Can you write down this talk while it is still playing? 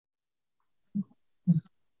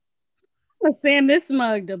I'm saying this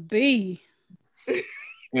mug to be.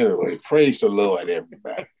 Anyway, praise the Lord,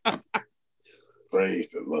 everybody. Praise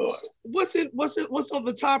the Lord. What's it? What's on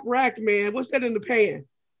the top rack, man? What's that in the pan?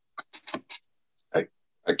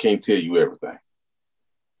 I can't tell you everything.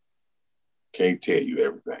 Can't tell you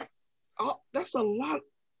everything. Oh, that's a lot.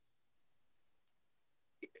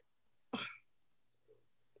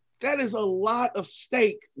 That is a lot of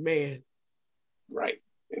steak, man. Right.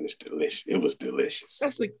 And it's delicious. It was delicious.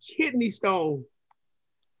 That's a kidney stone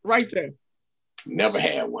right there. Never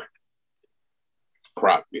had one.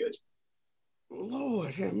 Crawfish.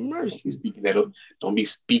 Lord have mercy. Don't be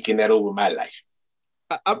speaking that over my life.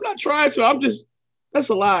 I'm not trying to. I'm just, that's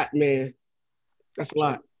a lot, man. That's a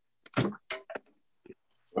lot.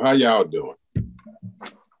 How y'all doing?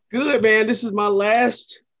 Good, man. This is my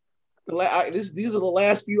last, these are the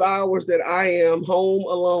last few hours that I am home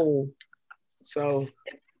alone. So.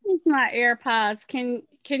 It's my AirPods.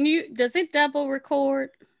 Can you, does it double record?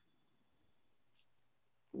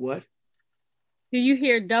 What? Do you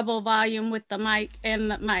hear double volume with the mic and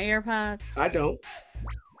my AirPods? I don't.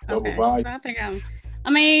 Double volume? So I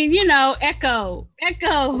mean, you know, echo.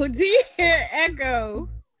 Do you hear echo?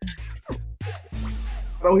 I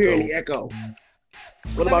don't hear any echo.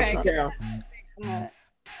 What about you, Cal?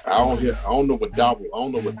 I don't know what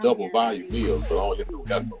double volume is, but I don't hear no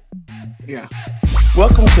echo. Yeah.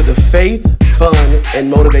 Welcome to the Faith, Fun, and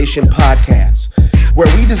Motivation Podcast, where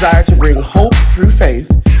we desire to bring hope through faith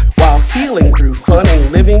while healing through fun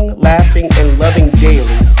and living, laughing, and loving daily,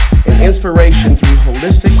 and inspiration through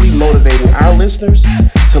holistically motivating our listeners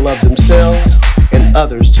to love themselves and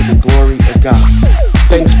others to the glory of God.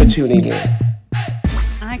 Thanks for tuning in.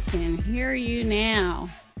 I can hear you now.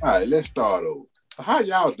 All right, let's start over. How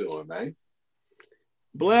y'all doing, man?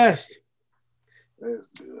 Blessed. That's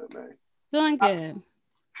good, man. Doing good.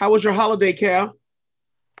 How was your holiday, Cal?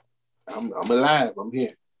 I'm alive. I'm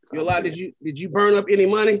here. You're alive. Did you burn up any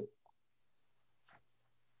money?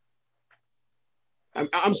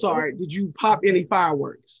 I'm sorry. Did you pop any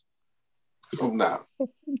fireworks? Oh no.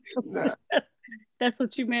 Nah. That's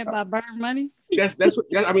what you meant by burn money? That's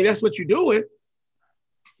what you're doing.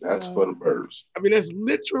 That's for the birds. I mean, that's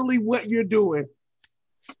literally what you're doing.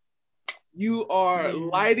 You are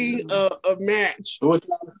lighting a match. So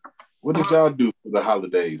what did y'all do for the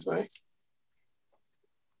holidays, man?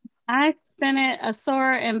 I spent it.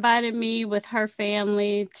 Asora invited me with her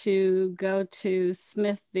family to go to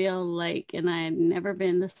Smithville Lake, and I had never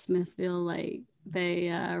been to Smithville Lake. They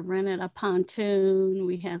rented a pontoon.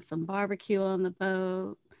 We had some barbecue on the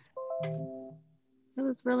boat. It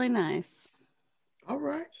was really nice. All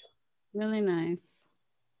right. Really nice.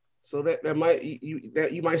 So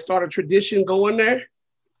that you might start a tradition going there?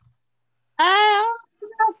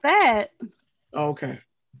 Not that. Oh, okay.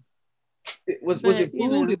 Was it food? You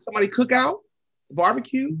know. Did somebody cook out?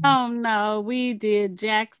 Barbecue? Oh no, we did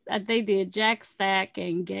they did Jack Stack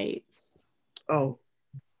and Gates. Oh.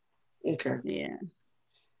 Okay. Yeah.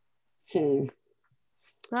 So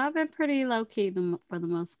I've been pretty low key for the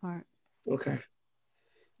most part. Okay.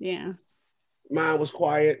 Yeah. Mine was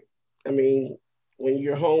quiet. I mean, when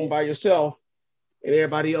you're home by yourself and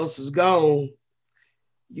everybody else is gone,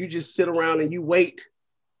 you just sit around and you wait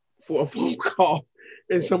for a phone call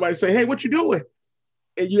and somebody say, "Hey, what you doing?"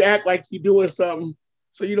 And you act like you're doing something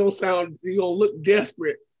so you don't look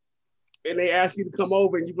desperate. And they ask you to come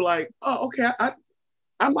over and you be like, "Oh, okay,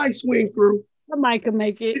 I might swing through. I might can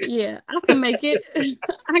make it. Yeah, I can make it.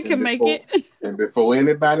 I can make it." And before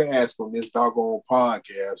anybody asks on this doggone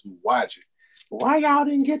podcast who watch it, why y'all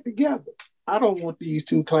didn't get together? I don't want these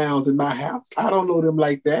two clowns in my house. I don't know them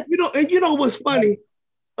like that. You know what's funny?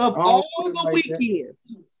 Of all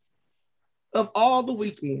the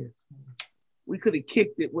weekends, we could have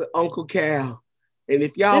kicked it with Uncle Cal. And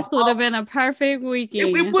if y'all, this would have been a perfect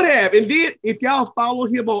weekend. It would have. And then if y'all follow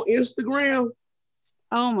him on Instagram,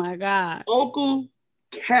 oh my God, Uncle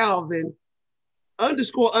Calvin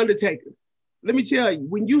 _Undertaker. Let me tell you,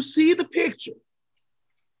 when you see the picture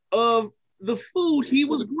of the food he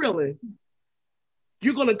was grilling,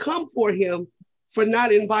 you're gonna come for him for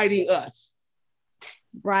not inviting us.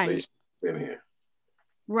 Right. Been here.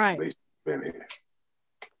 Right. Been here.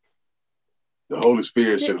 The Holy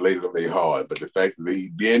Spirit should have laid it on their heart, but the fact that he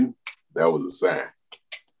didn't, that was a sign.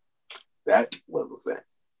 That was a sign.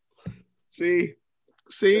 See?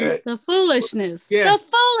 The foolishness. Yes. The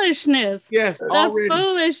foolishness. Yes, the already.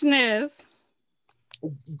 Foolishness.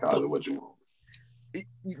 Call it what you want.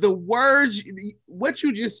 The words, what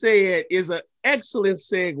you just said is an excellent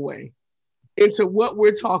segue into what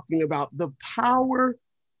we're talking about, the power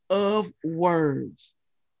of words.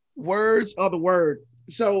 Words are the word.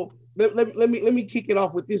 So let me kick it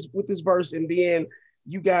off with this verse, and then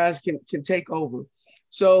you guys can take over.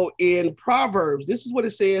 So in Proverbs, this is what it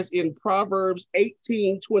says in Proverbs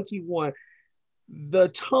 18:21. The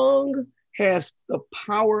tongue has the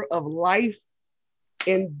power of life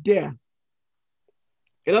and death.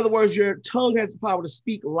 In other words, your tongue has the power to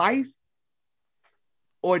speak life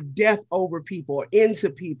or death over people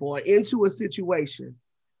or into a situation.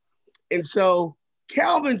 And so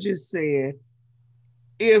Calvin just said,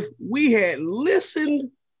 if we had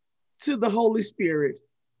listened to the Holy Spirit,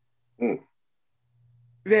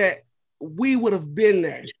 that we would have been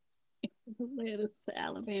there. Led us to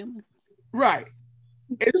Alabama. Right.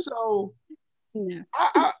 And so Yeah.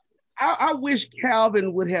 I wish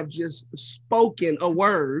Calvin would have just spoken a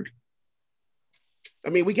word. I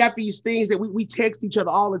mean, we got these things that we text each other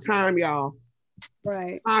all the time, y'all.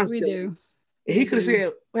 Right. Constantly. We do. And he could have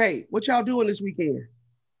said, hey, what y'all doing this weekend?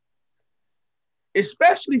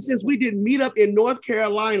 Especially since we didn't meet up in North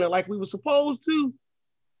Carolina like we were supposed to.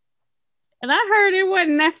 And I heard it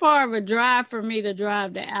wasn't that far of a drive for me to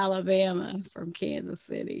drive to Alabama from Kansas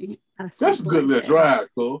City. That's a good little drive,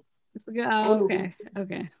 Cole. It's a good, okay.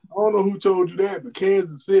 I don't know who told you that, but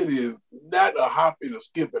Kansas City is not a hopping or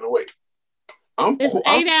skipping away. It's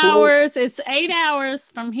 8 hours. It's 8 hours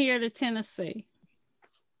from here to Tennessee.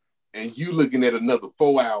 And you looking at another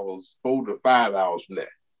 4 hours, 4 to 5 hours from that.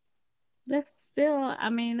 That's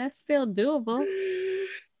still doable.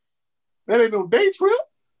 That ain't no day trip.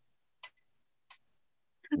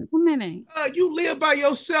 How many? You live by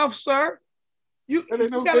yourself, sir. You got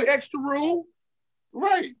an extra room.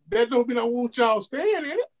 Right. That don't mean I want y'all staying in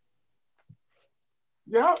it.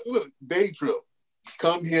 Y'all, look, day trip.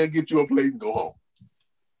 Come here and get you a plate and go home.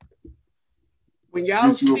 When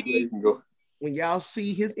y'all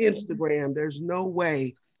see his Instagram, there's no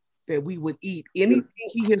way that we would eat anything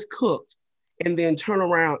he has cooked and then turn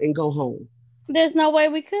around and go home. There's no way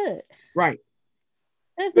we could. Right.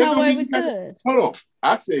 There's no way we could. Hold on.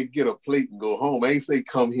 I said get a plate and go home. I ain't say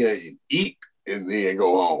come here and eat and then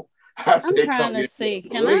go home. I'm trying to see.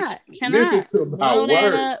 Can I blow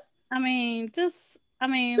that up?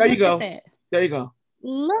 There you go. There you go.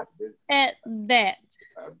 Look at that.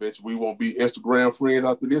 I bet you we won't be Instagram friends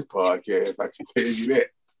after this podcast. I can tell you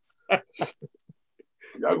that.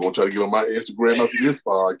 Y'all gonna try to get on my Instagram after this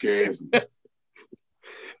podcast.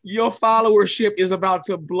 Your followership is about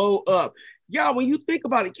to blow up. Y'all, when you think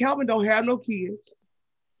about it, Calvin don't have no kids.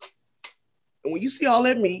 And when you see all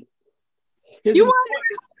that meat,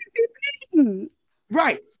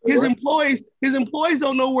 right. His employees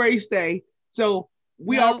don't know where he stay. So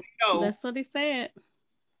we already know. That's what he said.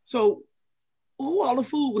 So who all the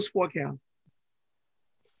food was for, Cal?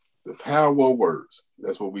 The power of words.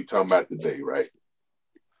 That's what we talking about today, right?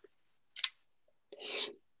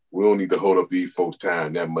 We don't need to hold up these folks'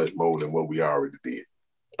 time that much more than what we already did.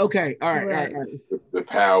 Okay. All right. The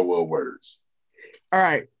power of words. All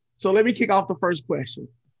right. So let me kick off the first question.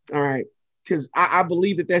 All right. Because I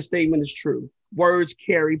believe that statement is true. Words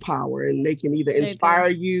carry power, and they can either inspire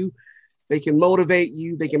you, they can motivate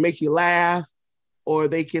you, they can make you laugh, or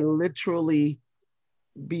they can literally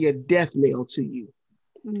be a death knell to you.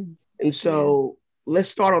 Mm. And so let's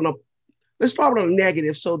start on a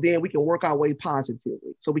negative, so then we can work our way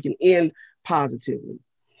positively, so we can end positively.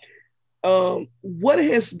 What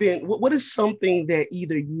is something that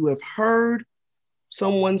either you have heard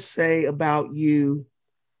someone say about you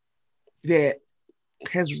that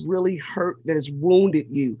has really hurt, that has wounded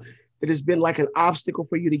you, that has been like an obstacle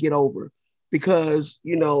for you to get over? Because,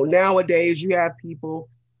 nowadays you have people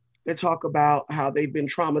that talk about how they've been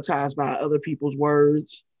traumatized by other people's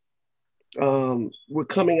words. We're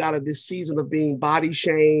coming out of this season of being body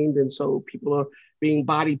shamed, and so people are being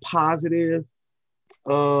body positive.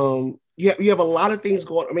 You have a lot of things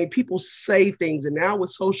going on. I mean, people say things, and now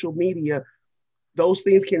with social media, those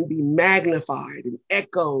things can be magnified and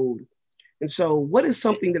echoed. And so what is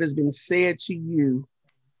something that has been said to you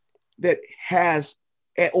that has,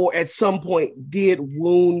 or at some point did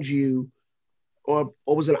wound you, or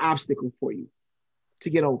was an obstacle for you to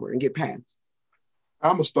get over and get past?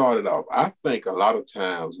 I'm going to start it off. I think a lot of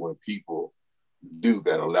times when people do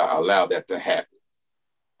that, allow that to happen,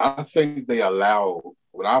 I think they allow,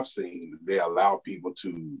 what I've seen, they allow people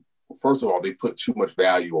to, first of all, they put too much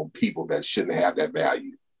value on people that shouldn't have that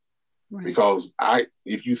value. Right. Because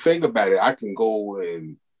if you think about it, I can go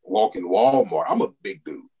and walk in Walmart. I'm a big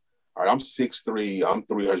dude. All right, I'm 6'3", I'm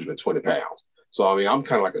 320 pounds. So, I mean, I'm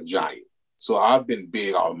kind of like a giant. So I've been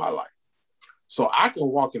big all of my life. So I can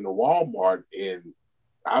walk into Walmart, and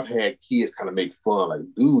I've had kids kind of make fun, like,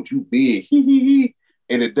 dude, you big,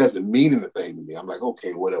 and it doesn't mean anything to me. I'm like,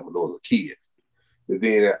 okay, whatever, those are kids. But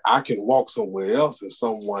then I can walk somewhere else and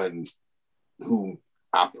someone who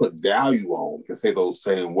I put value on can say those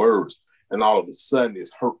same words, and all of a sudden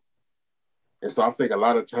it's hurt. And so I think a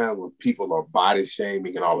lot of times when people are body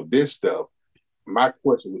shaming and all of this stuff, my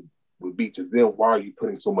question would be to them, why are you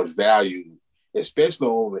putting so much value, especially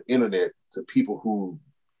on the internet, to people who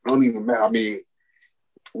don't even matter? I mean,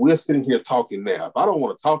 we're sitting here talking now. If I don't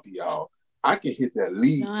want to talk to y'all, I can hit that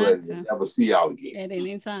leave button and never see y'all again. At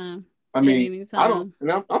any time. I mean, I don't,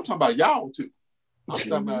 and I'm talking about y'all too. I'm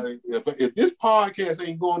talking about if this podcast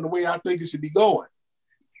ain't going the way I think it should be going,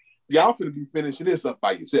 y'all finna be finishing this up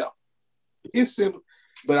by yourself. It's simple,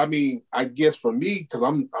 but I mean, I guess for me, because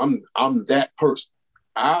I'm that person,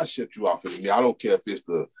 I'll shut you off in me. I don't care if it's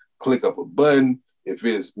the click up a button, if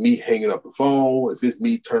it's me hanging up the phone, if it's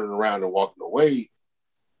me turning around and walking away.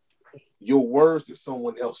 Your words that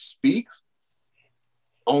someone else speaks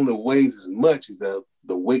only weighs as much as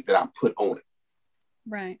the weight that I put on it.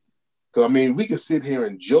 Right. Because I mean, we can sit here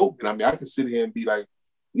and joke, and I mean, I can sit here and be like,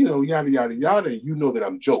 you know, yada yada yada, and you know that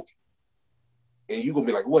I'm joking, and you're gonna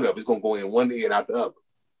be like, whatever, it's gonna go in one ear and out the other.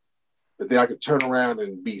 But then I could turn around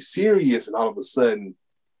and be serious, and all of a sudden,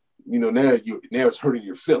 you know, now it's hurting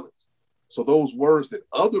your feelings. So those words that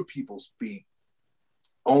other people speak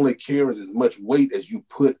only carries as much weight as you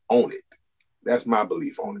put on it. That's my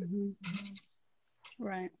belief on it. Mm-hmm.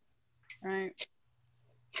 Right.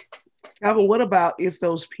 Calvin, what about if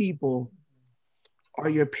those people are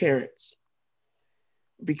your parents?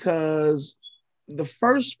 Because the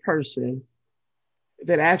first person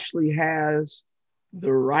that actually has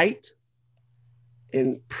the right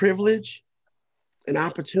and privilege and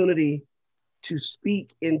opportunity to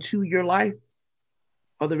speak into your life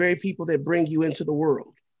are the very people that bring you into the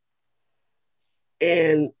world.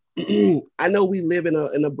 And I know we live in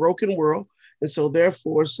a broken world. And so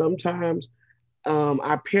therefore, sometimes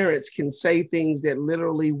our parents can say things that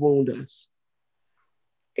literally wound us.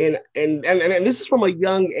 And this is from a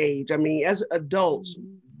young age. I mean, as adults,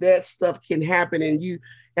 that stuff can happen. And you,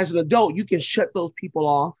 as an adult, you can shut those people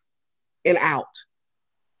off and out.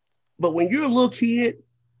 But when you're a little kid,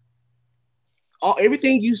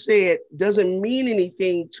 everything you said doesn't mean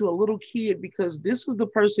anything to a little kid, because this is the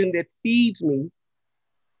person that feeds me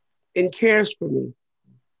and cares for me.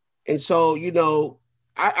 And so, you know,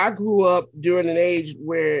 I grew up during an age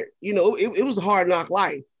where, you know, it was a hard knock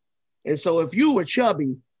life. And so if you were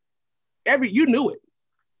chubby, you knew it.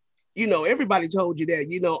 You know, everybody told you that,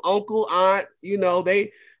 you know, uncle, aunt, you know,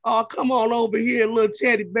 oh, come on over here, little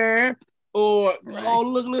teddy bear, or, oh,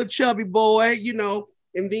 look, little chubby boy, you know.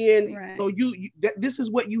 And then, so this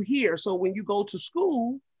is what you hear. So when you go to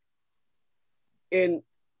school, and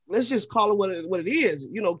let's just call it what it is,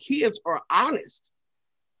 you know, kids are honest.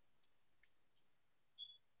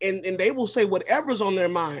 And they will say whatever's on their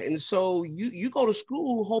mind. And so you go to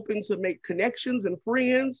school hoping to make connections and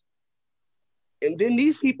friends. And then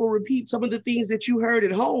these people repeat some of the things that you heard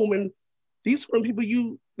at home. And these are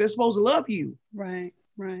people they're supposed to love you. Right.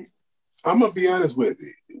 I'm gonna be honest with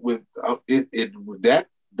you. That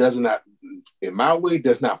does not, in my way,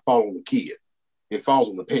 does not fall on the kid. It falls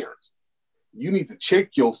on the parents. You need to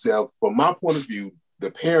check yourself. From my point of view, the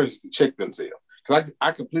parents need to check themselves. Because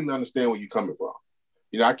I completely understand where you're coming from.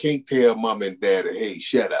 You know, I can't tell mom and dad, hey,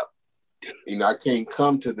 shut up. You know, I can't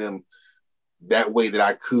come to them that way that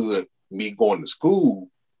I could me going to school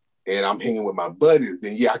and I'm hanging with my buddies.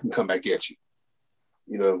 Then yeah, I can come back at you.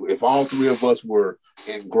 You know, if all three of us were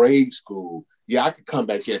in grade school, yeah, I could come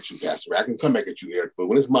back at you, Pastor. I can come back at you, Eric. But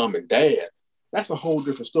when it's mom and dad, that's a whole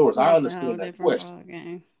different story. So I understand that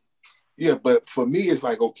question. Yeah, but for me, it's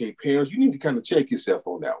like, okay, parents, you need to kind of check yourself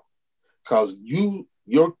on that one. Because you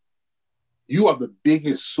are the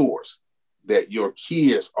biggest source that your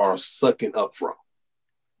kids are sucking up from.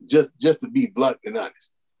 Just to be blunt and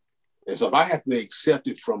honest. And so if I have to accept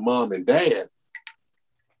it from mom and dad,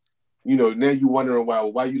 you know, now you're wondering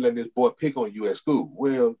why you letting this boy pick on you at school.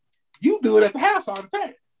 Well, you do it at the house all the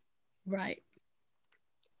time. Right.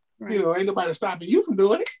 You know, ain't nobody stopping you from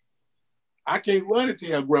doing it. I can't run and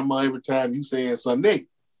tell grandma every time you saying something negative.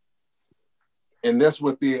 And that's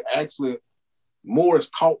what they're actually, more is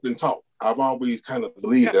caught than taught. I've always kind of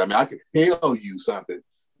believed that. I mean, I can tell you something,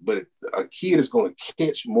 but a kid is going to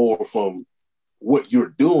catch more from what you're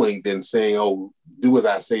doing than saying, oh, do as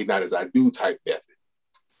I say, not as I do type method.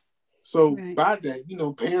 So by that, you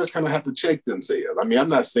know, parents kind of have to check themselves. I mean, I'm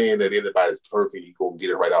not saying that anybody's perfect, you go get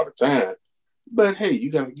it right all the time, but hey, you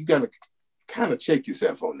gotta kind of check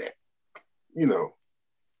yourself on that, you know.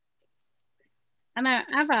 And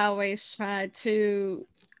I've always tried to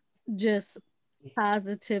just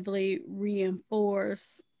positively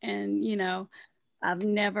reinforce, and you know, I've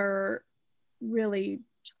never really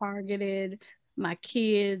targeted my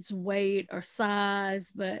kids' weight or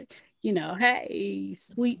size, but hey,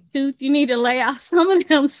 sweet tooth, you need to lay off some of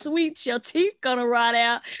them sweets. Your teeth gonna rot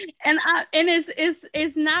out. And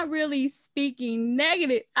it's not really speaking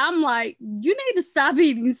negative. I'm like, you need to stop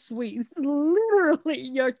eating sweets. Literally,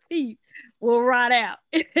 your teeth will rot out.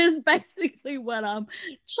 It's basically what I'm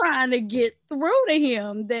trying to get through to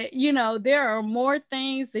him, that there are more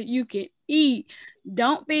things that you can eat.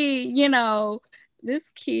 Don't be, this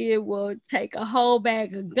kid will take a whole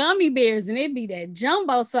bag of gummy bears, and it'd be that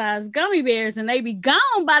jumbo size gummy bears, and they be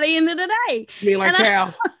gone by the end of the day. You mean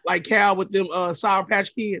like like Cal with them Sour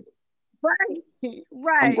Patch Kids?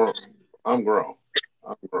 Right. I'm grown.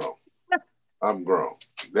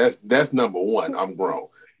 That's number one. I'm grown.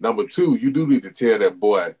 Number two, you do need to tell that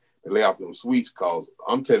boy to lay off them sweets, cause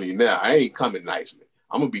I'm telling you now, I ain't coming nicely.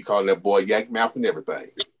 I'm gonna be calling that boy yak mouth and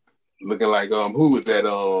everything. Looking like who was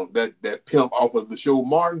that pimp off of the show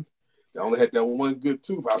Martin? They only had that one good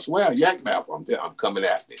tooth. I swear, yak mouth. I'm coming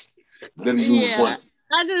after it. Yeah,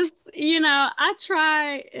 I just I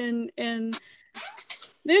try and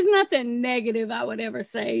there's nothing negative I would ever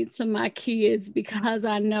say to my kids, because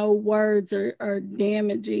I know words are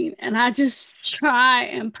damaging, and I just try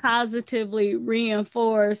and positively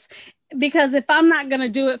reinforce, because if I'm not going to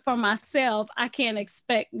do it for myself, I can't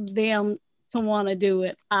expect them to want to do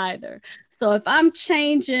it either. So if I'm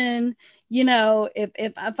changing,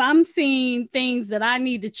 if I'm seeing things that I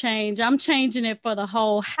need to change, I'm changing it for the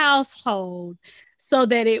whole household, so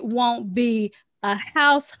that it won't be a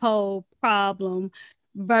household problem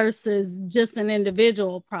versus just an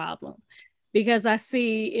individual problem. Because I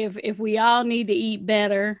see if we all need to eat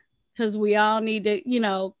better, because we all need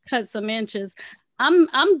to, cut some inches,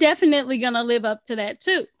 I'm definitely gonna live up to that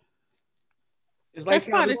too. It's like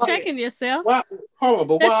that's part of checking yourself. Hold on,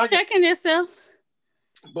 but that's checking yourself.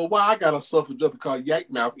 But why I gotta suffer just because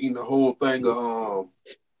yak mouth eating the whole thing of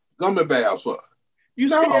gummy bears for? You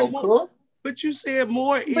said more, but you said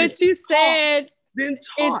more. But you said than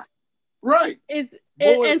taught. Right.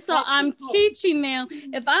 And so I'm teaching them,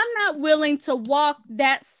 if I'm not willing to walk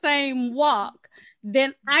that same walk,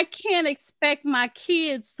 then I can't expect my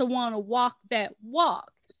kids to want to walk that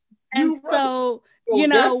walk. And so,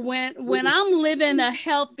 when I'm living a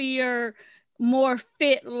healthier, more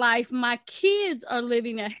fit life, my kids are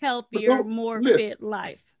living a healthier, more fit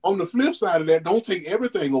life. On the flip side of that, don't take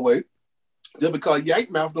everything away. Just because yak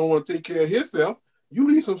mouth don't want to take care of himself, you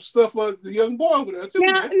leave some stuff for the young boy over there too.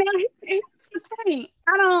 Now here's the thing.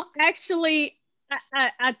 I don't actually.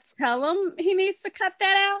 I tell him he needs to cut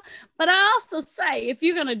that out, but I also say, if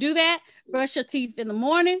you're gonna do that, brush your teeth in the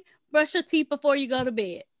morning, brush your teeth before you go to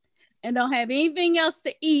bed, and don't have anything else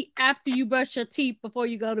to eat after you brush your teeth before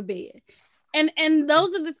you go to bed. And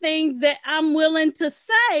those are the things that I'm willing to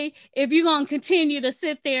say. If you're gonna continue to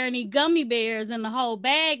sit there and eat gummy bears and the whole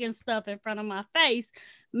bag and stuff in front of my face,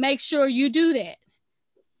 make sure you do that.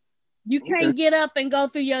 You can't get up and go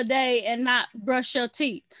through your day and not brush your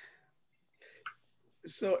teeth.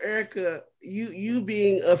 So Erica, you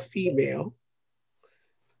being a female,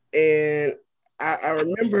 and I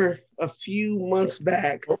remember a few months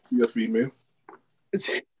back. I hope she a female.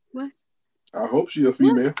 What? I hope she a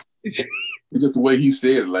female. It's just the way he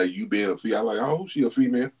said it, like you being a female. Like, I hope she a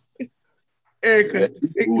female. Erica,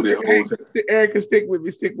 stick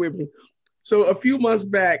with me. So a few months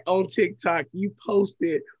back on TikTok, you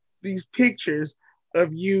posted these pictures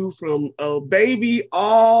of you from a baby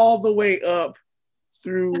all the way up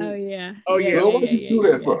through. Oh yeah. Why did you do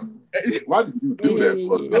that for? Why did you do that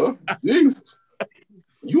for? Jesus,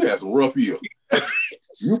 you had some rough years.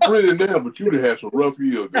 You pretty now, but you done had some rough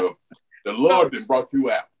years, girl. The Lord done brought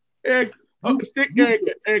you out. Erica, focus.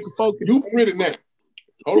 You pretty now.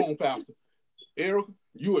 Hold on, Pastor. Erica,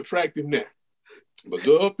 you attractive now. But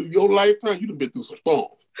girl, through your lifetime, you done been through some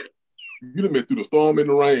storms. You done been through the storm and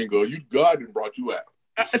the rain, girl. God done brought you out.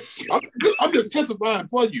 I'm just testifying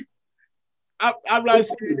for you. I'm not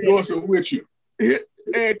rejoicing with you.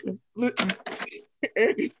 Erica,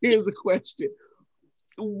 here's the question.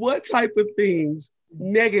 What type of things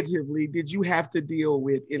negatively did you have to deal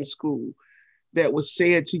with in school that was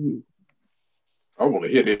said to you? I want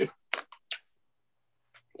to hear that.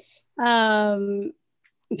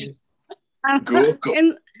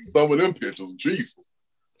 Good. Some of them pictures, Jesus.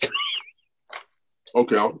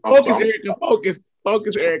 Okay, focus,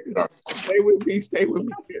 Erica. Right. Stay with me.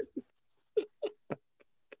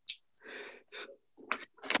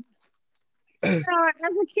 As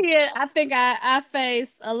a kid, I think I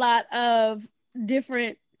faced a lot of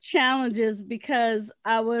different challenges because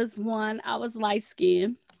I was light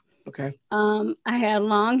skinned. Okay. I had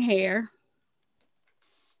long hair.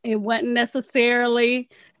 It wasn't necessarily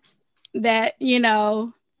that,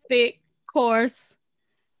 thick, coarse,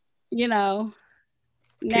 nappy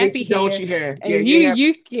Don't hair. hair. And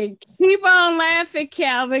you can keep on laughing,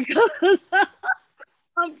 Calvin, because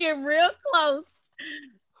I'm getting real close.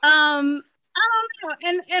 I don't know.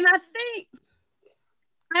 And I think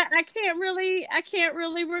I can't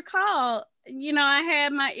really recall. I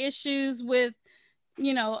had my issues with,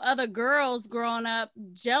 other girls growing up,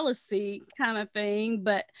 jealousy kind of thing,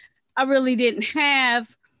 but I really didn't have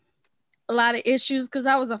a lot of issues because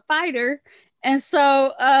I was a fighter. And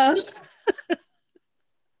so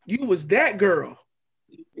you was that girl.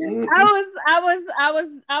 I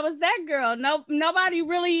was that girl. No, nobody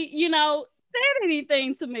really, said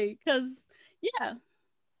anything to me because, yeah.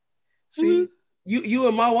 See, you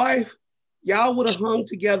and my wife, y'all would have hung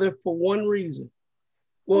together for one reason.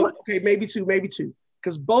 Well, okay, maybe two.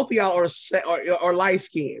 Because both of y'all are light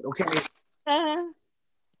skinned. Okay. Uh-huh.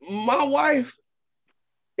 My wife,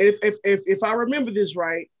 if I remember this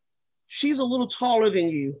right, she's a little taller than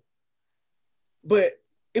you. But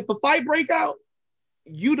if a fight break out,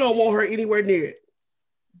 you don't want her anywhere near it.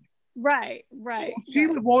 Right. She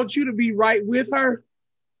would want you to be right with her.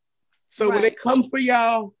 So when they come for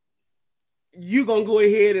y'all, you gonna go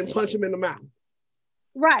ahead and punch them in the mouth.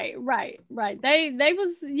 Right. They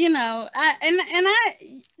was, I had it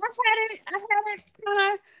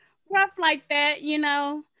kind of rough like that,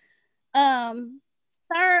 I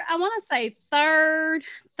want to say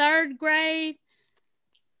third grade.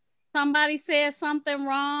 Somebody said something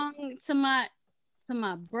wrong to my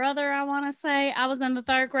brother. I want to say I was in the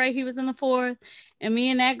third grade, he was in the fourth, and me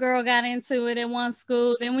and that girl got into it in one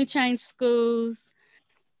school. Then we changed schools.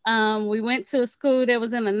 We went to a school that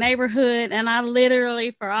was in the neighborhood, and I literally,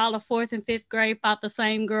 for all the fourth and fifth grade, fought the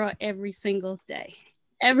same girl every single day.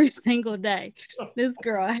 This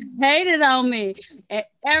girl hated on me, and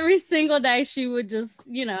every single day she would just,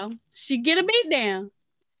 she'd get a beat down.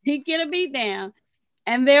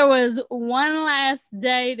 And there was one last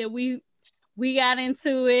day that we got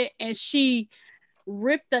into it, and she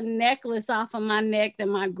ripped the necklace off of my neck that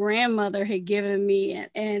my grandmother had given me.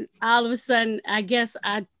 And all of a sudden, I guess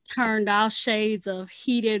I turned all shades of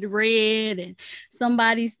heated red, and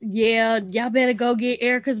somebody yelled, "Y'all better go get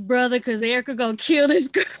Erica's brother, because Erica gonna kill this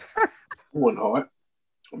girl." Going hard.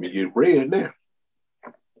 I mean, you're red now.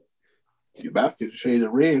 You're about 50 shades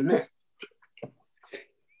of red now.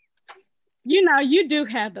 You do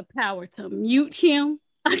have the power to mute him.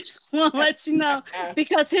 I just want to let you know,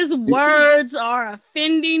 because his words are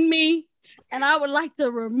offending me, and I would like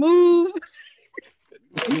to remove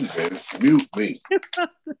mute me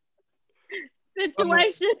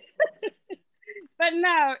situation. But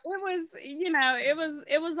no,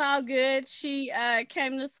 it was all good. She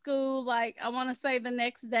came to school, like, I want to say the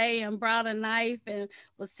next day, and brought a knife and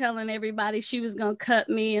was telling everybody she was gonna cut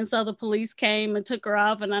me. And so the police came and took her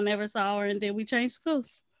off, and I never saw her. And then we changed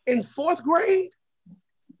schools. In fourth grade?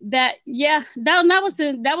 That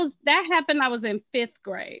happened. I was in fifth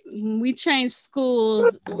grade. We changed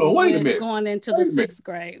schools. Wait a minute. Going into the sixth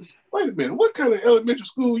grade. Wait a minute. What kind of elementary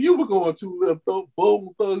school you were going to, little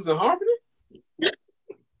Bone Thugs and Harmony?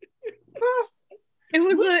 It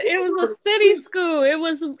was a city school. It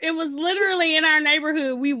was literally in our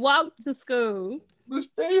neighborhood. We walked to school. But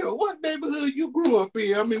still, what neighborhood you grew up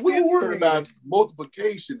in? I mean, we were worried about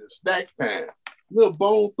multiplication and snack time. Little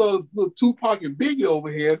Bone Thugs, little Tupac and Biggie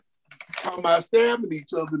over here talking about stabbing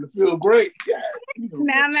each other in the field. Great. Yeah,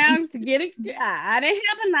 Now, to get it, I didn't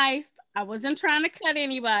have a knife. I wasn't trying to cut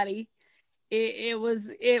anybody. It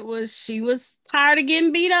was. She was tired of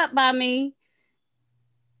getting beat up by me.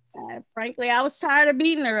 Frankly, I was tired of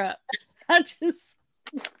beating her up. I just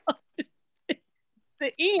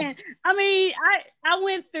the end. I mean, I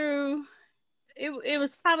went through. It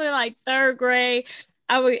was probably like third grade.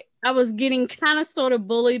 I was getting kind of sort of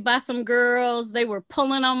bullied by some girls. They were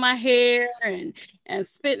pulling on my hair and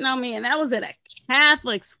spitting on me, and that was at a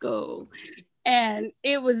Catholic school. And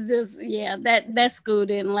it was just, that school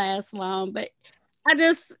didn't last long. But I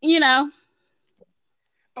just,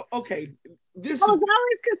 okay. I was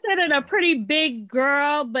always considered a pretty big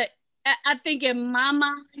girl, but I think in my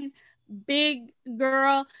mind, big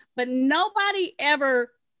girl, but nobody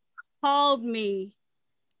ever called me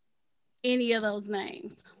any of those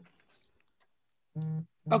names.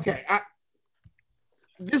 Okay,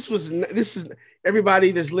 this is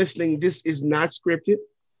everybody that's listening. This is not scripted.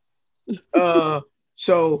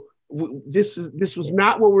 So this was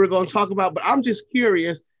not what we were going to talk about. But I'm just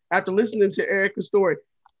curious after listening to Erica's story.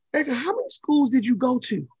 Erica, how many schools did you go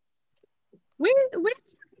to? We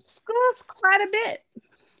schools quite a bit.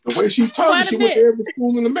 The way she told me, she went to every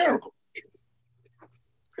school in America.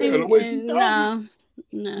 The way she talking,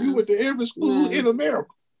 no. You went to every school in America.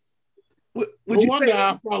 Would No you wonder say,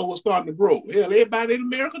 our followers starting to grow. Hell, everybody in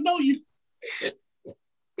America know you.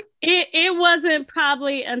 It wasn't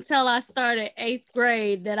probably until I started 8th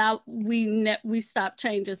grade that we stopped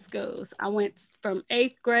changing schools. I went from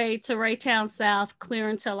 8th grade to Raytown South, clear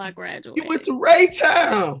until I graduated. You went to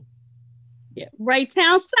Raytown? Yeah,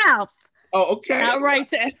 Raytown South. Oh, okay. Not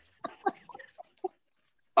Raytown.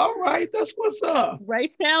 All right, that's what's up.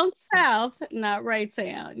 Raytown South, not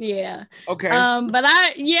Raytown. Yeah. Okay. But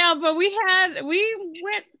we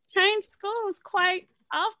changed schools quite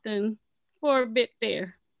often for a bit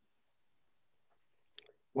there.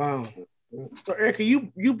 Wow. So Erica,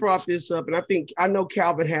 you brought this up, and I know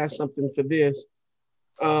Calvin has something for this.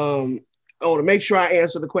 I want to make sure I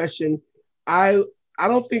answer the question. I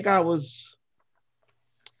don't think I was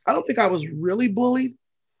really bullied.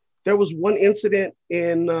 There was one incident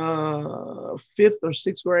in fifth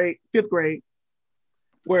grade,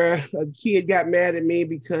 where a kid got mad at me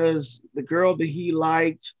because the girl that he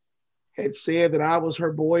liked had said that I was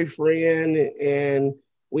her boyfriend, and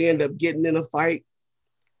we ended up getting in a fight.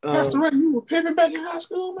 Pastor Ray, you were pimping back in high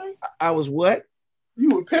school, man? I was what?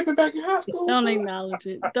 You were pimping back in high school? Don't acknowledge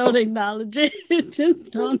it. Don't acknowledge it. Just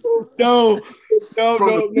don't. No.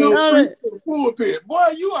 From the pulpit. Boy,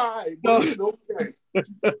 you all right. Boy, you okay.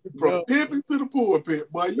 From pimping to the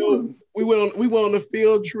pulpit. Boy, you. We went on a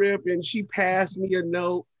field trip, and she passed me a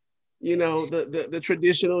note, the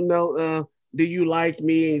traditional note, do you like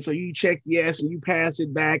me? And so you check yes, and you pass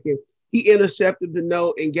it back, and he intercepted the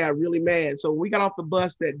note and got really mad. So when we got off the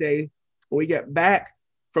bus that day, when we got back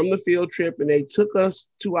from the field trip and they took us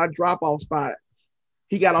to our drop-off spot,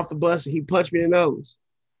 he got off the bus and he punched me in the nose.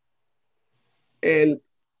 And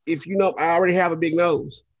if you know, I already have a big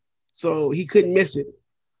nose, so he couldn't miss it.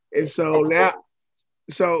 And so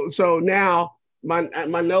now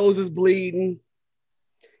my nose is bleeding,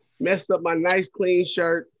 messed up my nice clean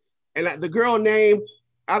shirt. And the girl name,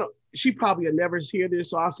 she probably will never hear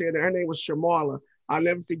this, so I'll say that her name was Shamarla. I'll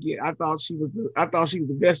never forget. I thought she was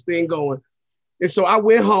the best thing going. And so I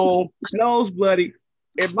went home, nose bloody,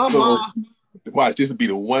 and my mom. Watch, this will be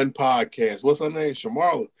the one podcast. What's her name?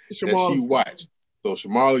 Shamarla. That she watched. So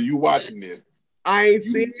Shamarla, you watching this? I ain't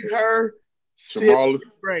seen her. Shamarla,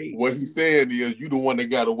 what he's saying is you the one that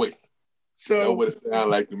got away. So that's what it sounded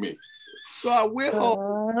like to me. So I went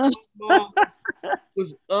home. Mom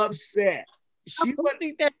was upset. I don't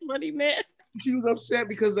think that's what he meant. She was upset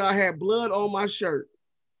because I had blood on my shirt.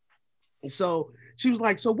 And so she was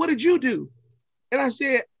like, so what did you do? And I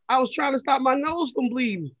said, I was trying to stop my nose from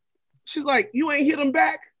bleeding. She's like, you ain't hit them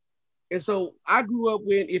back. And so I grew up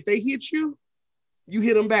when if they hit you, you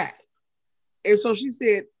hit them back. And so she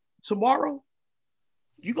said, tomorrow,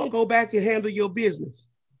 you're going to go back and handle your business.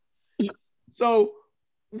 So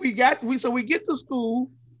we get to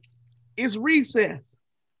school, it's recess.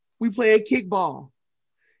 We playing kickball.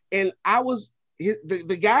 And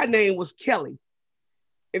the guy name was Kelly.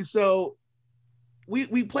 And so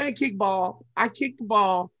we playing kickball. I kick the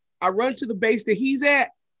ball. I run to the base that he's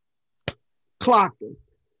at, clocked him,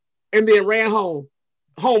 and then ran home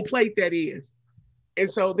plate that is.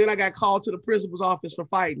 And so then I got called to the principal's office for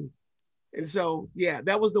fighting. And so, yeah,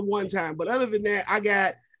 that was the one time. But other than that, I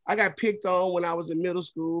got picked on when I was in middle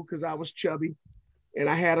school because I was chubby and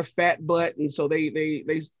I had a fat butt. And so they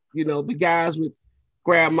the guys would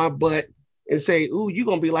grab my butt and say, ooh, you're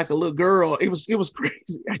going to be like a little girl. It was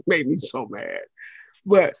crazy. It made me so mad.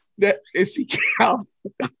 But I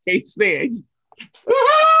can't stand.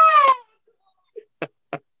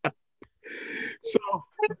 So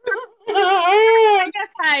I guess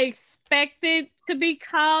I expected to be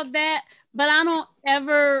called that, but I don't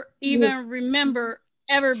ever even remember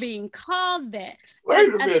ever being called that.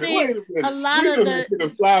 Wait a minute. A lot of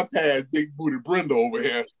the fly past Big Booty Brenda over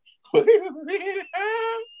here. Wait a minute.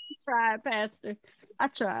 Tried, Pastor. I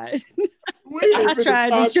tried. I tried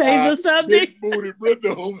to change the subject. Big Booty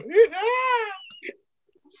Brenda over here.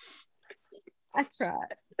 I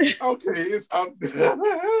tried. Okay, I'm done.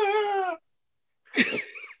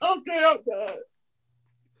 Okay, I'm done.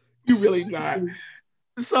 You really not.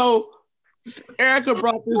 So Erica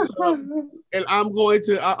brought this up, and I'm going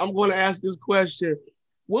to ask this question.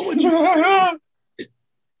 What would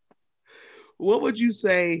you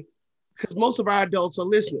say? Because most of our adults are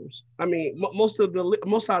listeners. I mean, most of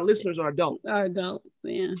our listeners are adults. Are adults,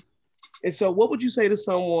 yeah. And so, what would you say to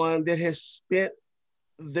someone that has spent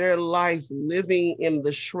their life living in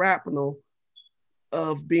the shrapnel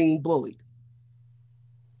of being bullied?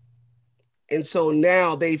 And so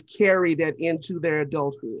now they've carried that into their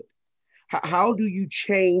adulthood. How do you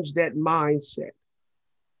change that mindset?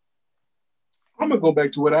 I'm gonna go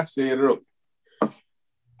back to what I said earlier.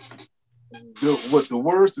 The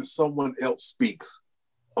words that someone else speaks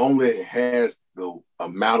only has the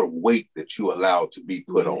amount of weight that you allow to be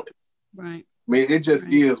put on it. Right. I mean, it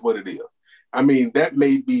just is what it is. I mean, that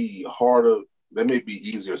may be harder, that may be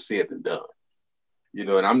easier said than done. You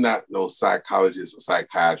know, and I'm not no psychologist or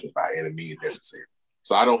psychiatrist by any means necessary.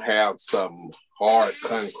 So I don't have some hard,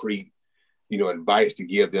 concrete, advice to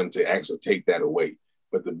give them to actually take that away.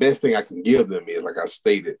 But the best thing I can give them is, like I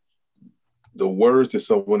stated, the words that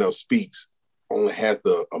someone else speaks only has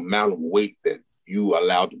the amount of weight that you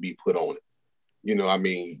allow to be put on it. I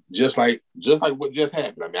mean, just like what just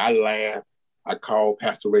happened. I mean, I laughed. I called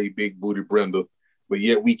Pastor Ray Big Booty Brenda, but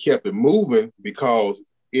yet we kept it moving because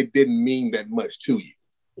it didn't mean that much to you.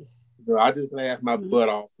 I just laughed my butt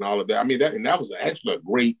off and all of that. I mean, that was actually a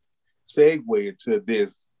great segue into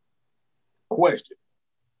this question.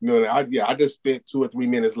 I just spent 2 or 3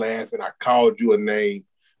 minutes laughing. I called you a name,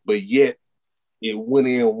 but yet it went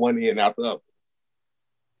in one ear and out the other.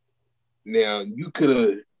 Now, you could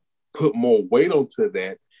have put more weight onto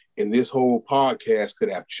that, and this whole podcast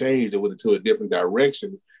could have changed it into a different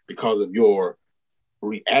direction because of your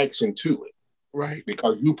reaction to it. Right.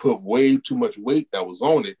 Because you put way too much weight that was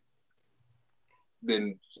on it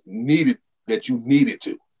than that you needed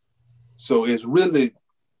to. So it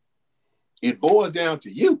boils down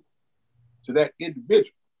to you, to that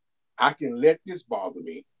individual. I can let this bother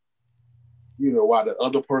me, while the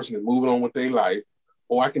other person is moving on with their life,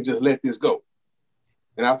 or I can just let this go.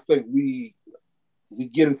 And I think we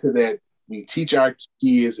get into that, we teach our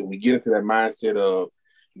kids and we get into that mindset of,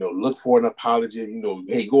 look for an apology,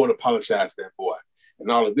 hey, go and apologize to that boy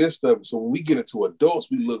and all of this stuff. So when we get into adults,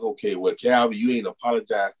 we look, okay, well, Calvin, you ain't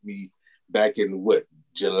apologized to me back in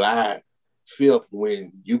July 5th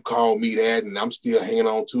when you called me that and I'm still hanging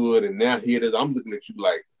on to it. And now here it is, I'm looking at you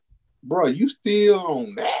like, bro, you still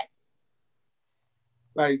on that?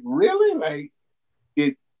 Like, really? Like,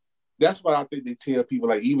 that's what I think they tell people,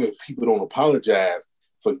 like, even if people don't apologize,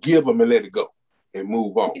 forgive them and let it go and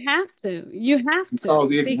move on. You have to.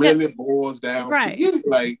 Because it really boils down to you.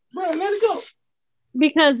 Like, bro, let it go.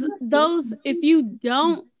 Because if you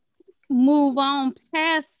don't move on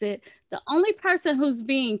past it, the only person who's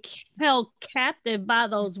being held captive by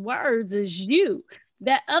those words is you.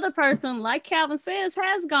 That other person, like Calvin says,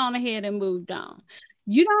 has gone ahead and moved on.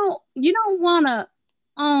 You don't want to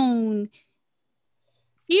own,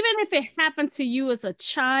 even if it happened to you as a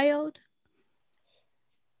child,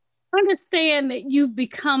 understand that you've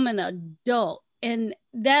become an adult, and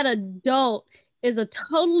that adult is a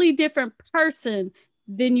totally different person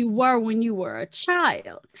than you were when you were a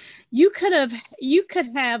child. You could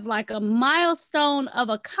have like a milestone of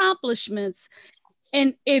accomplishments,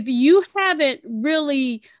 and if you haven't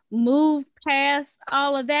really moved past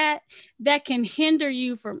all of that, that can hinder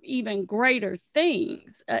you from even greater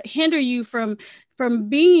things, hinder you from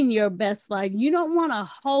being your best life. You don't want to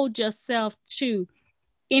hold yourself to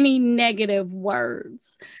any negative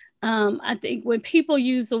words. I think when people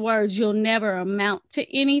use the words "you'll never amount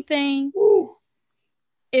to anything,"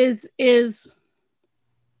 is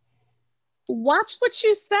watch what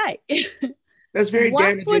you say. That's very watch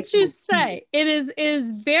damaging. What you say. It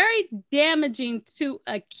is very damaging to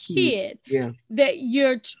a kid that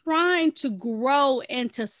you're trying to grow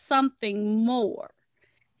into something more.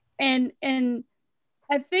 And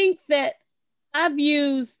I think that I've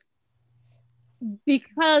used,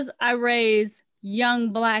 because I raise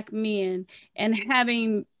young Black men and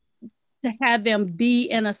having to have them be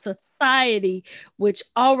in a society which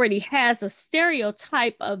already has a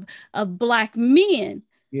stereotype of Black men.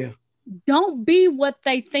 Yeah. Don't be what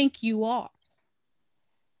they think you are.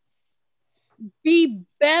 Be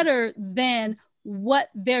better than what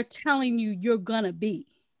they're telling you you're gonna be.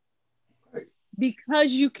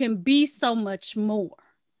 Because you can be so much more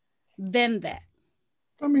than that.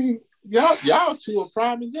 I mean, y'all two are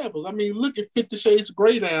prime examples. I mean, look at 50 Shades of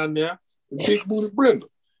Grey down there and Big Booty Brenda.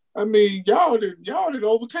 I mean, y'all did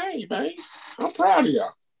overcame, man. I'm proud of y'all.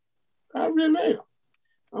 I really am.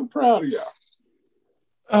 I'm proud of y'all.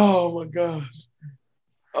 Oh my gosh.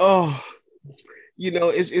 Oh,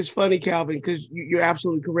 it's funny, Calvin, because you're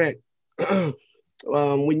absolutely correct.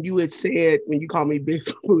 When you called me Big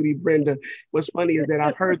Booty Brenda, what's funny is that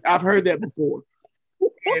I've heard that before.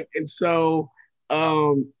 And so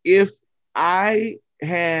if I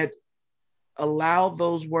had allowed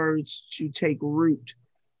those words to take root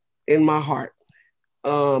in my heart,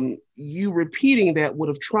 you repeating that would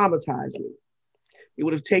have traumatized me. It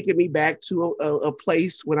would have taken me back to a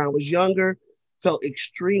place when I was younger, felt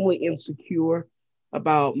extremely insecure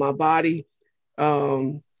about my body.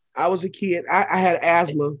 I was a kid. I had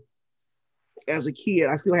asthma as a kid,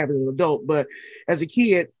 I still have it as an adult, but as a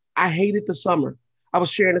kid, I hated the summer. I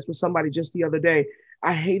was sharing this with somebody just the other day.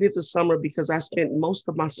 I hated the summer because I spent most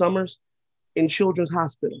of my summers in Children's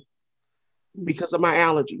Hospital because of my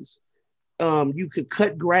allergies. You could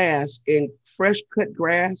cut grass, and fresh cut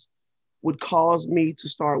grass would cause me to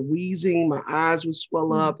start wheezing. My eyes would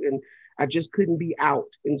swell up, and I just couldn't be out.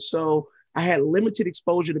 And so I had limited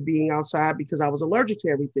exposure to being outside because I was allergic to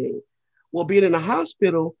everything. Well, being in a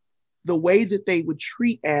hospital, the way that they would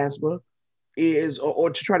treat asthma is, or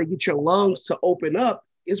to try to get your lungs to open up,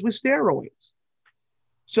 is with steroids.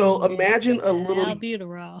 So imagine a little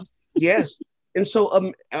albuterol. Yes. And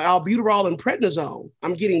so albuterol and prednisone,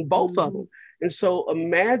 I'm getting both of them. And so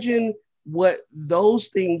imagine what those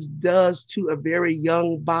things does to a very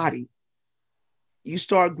young body. You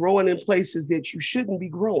start growing in places that you shouldn't be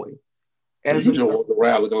growing. As you just walk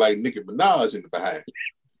around looking like Nicki Minaj in the behind.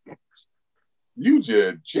 You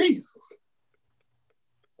just, Jesus.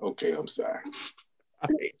 Okay, I'm sorry.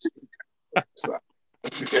 I'm sorry.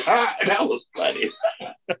 That was funny.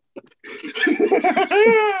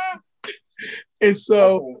 And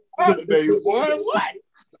so what?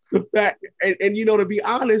 The fact, and you know, to be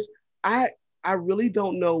honest, I really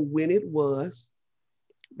don't know when it was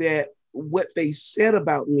that what they said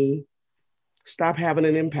about me stopped having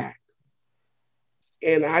an impact.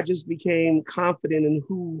 And I just became confident in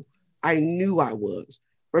who I knew I was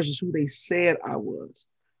versus who they said I was.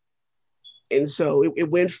 And so it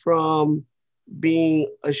went from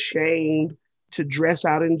being ashamed to dress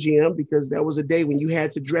out in gym, because there was a day when you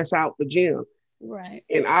had to dress out the gym. Right.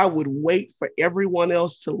 And I would wait for everyone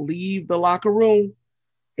else to leave the locker room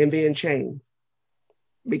and then change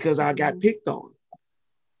because I got picked on.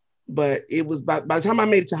 But it was by the time I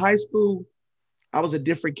made it to high school, I was a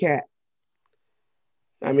different cat.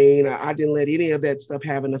 I mean, I didn't let any of that stuff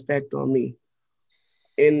have an effect on me.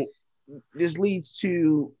 And this leads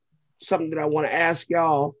to something that I want to ask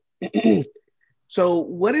y'all. So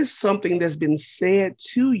what is something that's been said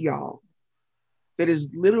to y'all that has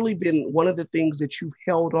literally been one of the things that you've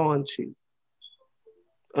held on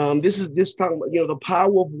to? This is this talking about, the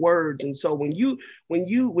power of words. And so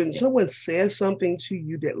when someone says something to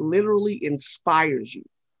you that literally inspires you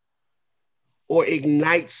or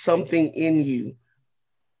ignites something in you,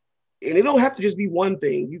 and it don't have to just be one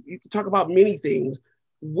thing. You can talk about many things.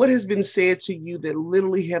 What has been said to you that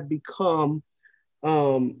literally have become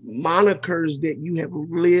monikers that you have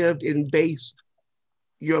lived and based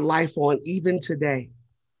your life on even today?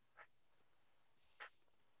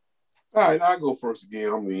 All right, I'll go first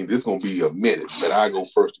again. I mean, this is going to be a minute, but I'll go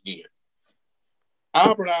first again.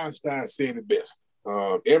 Albert Einstein said it best.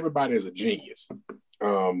 Everybody is a genius.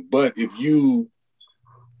 But if you,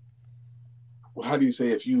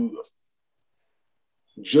 if you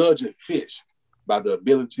judge a fish by the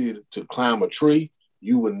ability to climb a tree,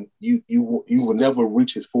 you will never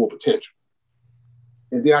reach his full potential.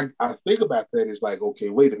 And then I think about that, it's like, okay,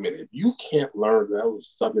 wait a minute. If you can't learn, that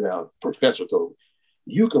was something that a professor told me,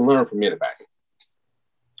 you can learn from anybody.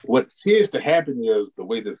 What tends to happen is, the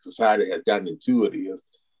way that society has gotten into it is,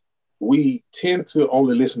 we tend to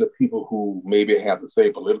only listen to people who maybe have the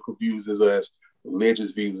same political views as us, religious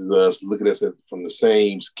views as us, look at us from the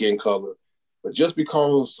same skin color. But just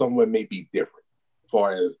because someone may be different, as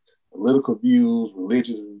far as political views,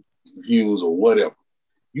 religious views, or whatever,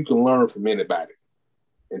 you can learn from anybody.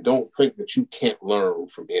 And don't think that you can't learn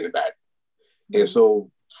from anybody. And so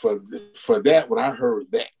for that, when I heard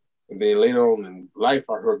that, and then later on in life,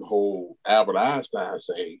 I heard the whole Albert Einstein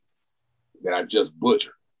saying that I just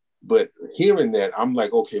butchered. But hearing that, I'm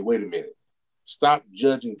like, okay, wait a minute. Stop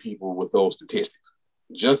judging people with those statistics.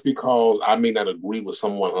 Just because I may not agree with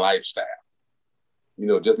someone's lifestyle,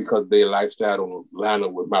 just because their lifestyle don't line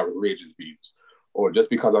up with my religious views, or just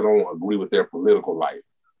because I don't agree with their political life,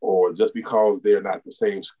 or just because they're not the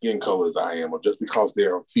same skin color as I am, or just because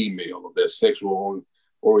they're a female, or their sexual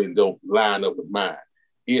orient don't line up with mine.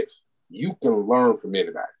 It's, you can learn from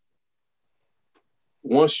anybody.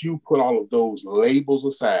 Once you put all of those labels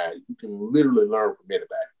aside, you can literally learn from anybody.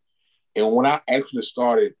 And when I actually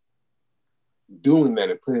started doing that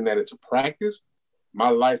and putting that into practice, my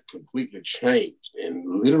life completely changed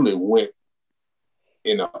and literally went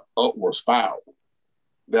in an upward spiral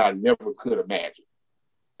that I never could imagine.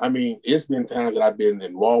 I mean, it's been times that I've been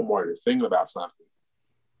in Walmart and thinking about something,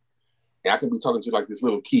 and I can be talking to like this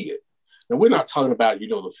little kid. Now, we're not talking about,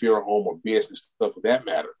 the fear of home or business stuff for that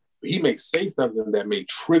matter. But he may say something that may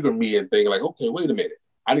trigger me and think like, okay, wait a minute,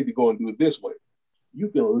 I need to go and do it this way. You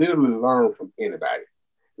can literally learn from anybody.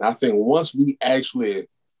 And I think once we actually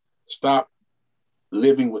stop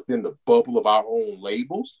living within the bubble of our own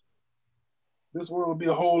labels, this world will be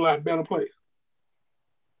a whole lot better place.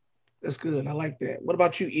 That's good. I like that. What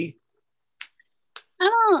about you, E? I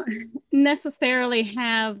don't necessarily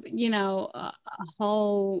have, a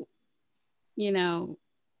whole, you know,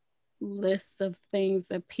 list of things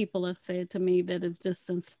that people have said to me that have just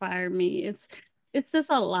inspired me. It's just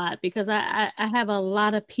a lot because I have a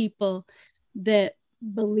lot of people that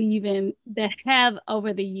that have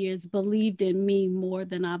over the years believed in me more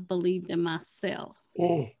than I believed in myself.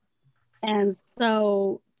 Mm. And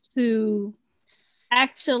so to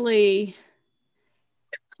actually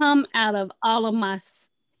come out of all of my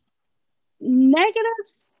negative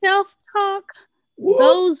self-talk,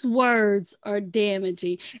 those words are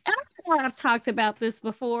damaging. And I know I've talked about this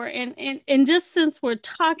before, and just since we're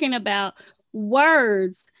talking about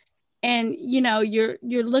words, and you're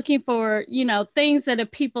looking for things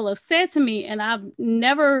that people have said to me, and I've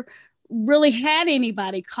never really had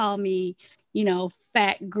anybody call me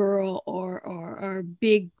fat girl or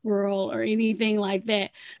big girl or anything like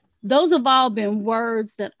that. Those have all been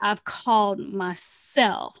words that I've called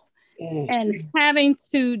myself. And having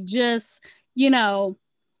to just,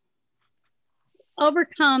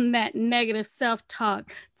 overcome that negative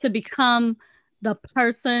self-talk to become the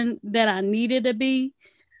person that I needed to be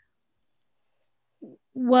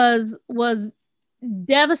was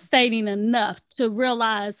devastating enough to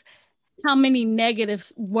realize how many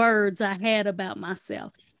negative words I had about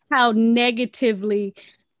myself, how the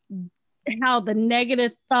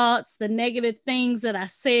negative thoughts, the negative things that I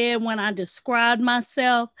said when I described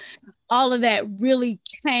myself, all of that really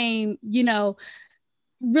came out,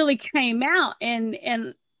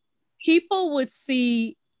 and people would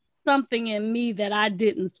see something in me that I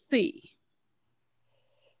didn't see,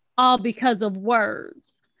 all because of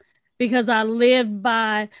words, because I lived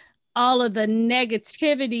by all of the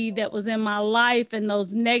negativity that was in my life and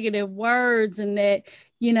those negative words, and that,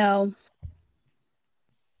 I'm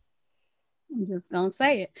just gonna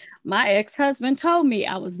say it. My ex-husband told me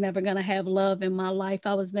I was never gonna have love in my life.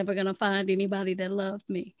 I was never gonna find anybody that loved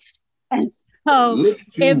me. And so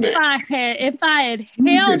if I had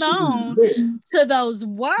held on to those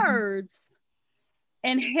words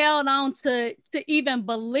and held on to even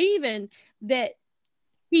believing that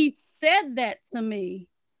he said that to me,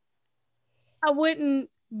 I wouldn't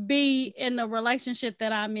be in the relationship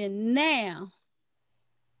that I'm in now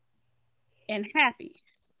and happy.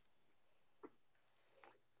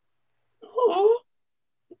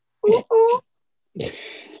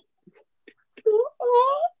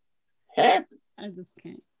 Happy. I just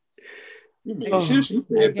can't. She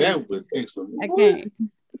said that was excellent. I can't.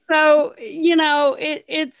 So,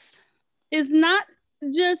 it's not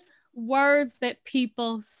just words that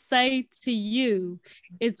people say to you.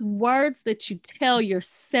 It's words that you tell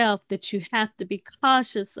yourself that you have to be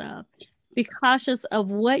cautious of. Be cautious of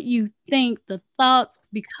what you think. The thoughts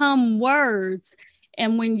become words.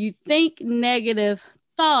 And when you think negative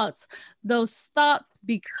thoughts, those thoughts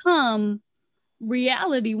become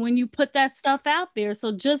reality when you put that stuff out there.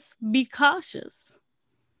 So just be cautious.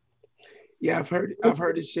 Yeah, I've heard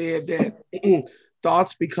it said that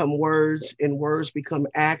thoughts become words and words become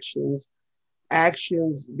actions.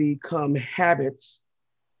 Actions become habits.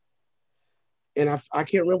 And I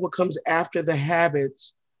can't remember what comes after the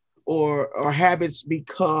habits, or habits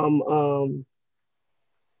become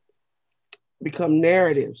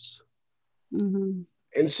narratives. Mm-hmm.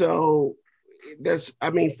 And so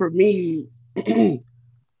for me,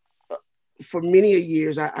 for many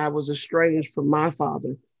years, I was estranged from my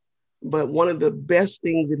father. But one of the best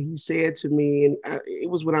things that he said to me, and it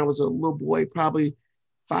was when I was a little boy, probably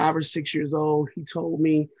 5 or 6 years old, he told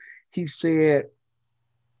me, he said,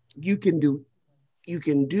 you can do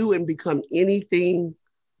and become anything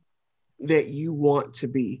that you want to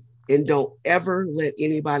be. And don't ever let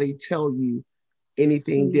anybody tell you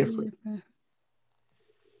anything different.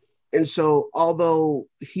 And so, although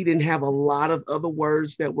he didn't have a lot of other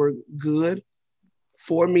words that were good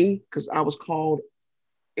for me, because I was called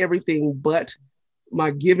everything but my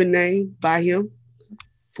given name by him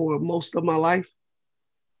for most of my life,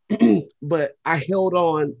 but I held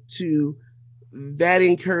on to that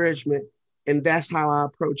encouragement, and that's how I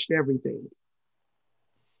approached everything.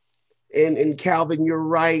 And Calvin, you're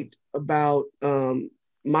right about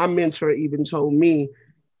my mentor even told me,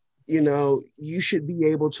 you should be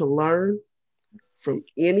able to learn from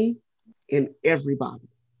any and everybody.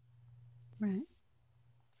 Right.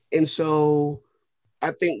 And so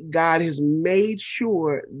I think God has made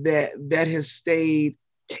sure that has stayed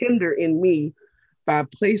tender in me by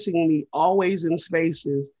placing me always in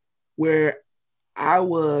spaces where I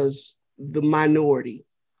was the minority.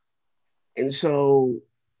 And so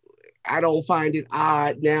I don't find it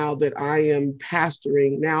odd now that I am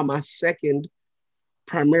pastoring now my second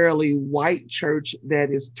primarily white church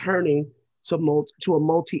that is turning to a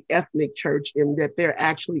multi-ethnic church, and that they're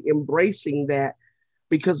actually embracing that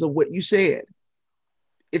because of what you said.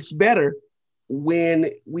 It's better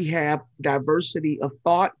when we have diversity of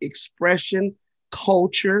thought, expression,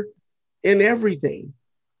 culture, and everything.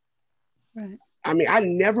 Right. I mean, I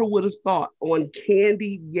never would have thought on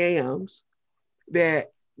candied yams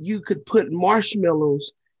that you could put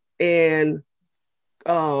marshmallows and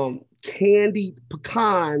candied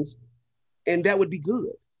pecans, and that would be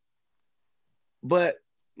good. But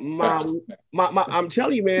I'm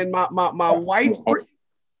telling you, man, my white friend.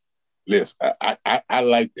 Listen, I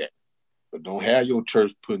like that, but don't have your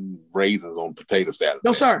church putting raisins on potato salad.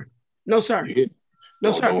 No, sir. No, sir. No,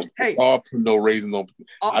 sir. Don't hey, put no raisins on.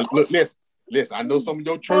 Look, listen. I know some of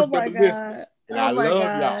your church members listen, and I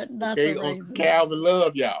love y'all. Okay, Uncle Calvin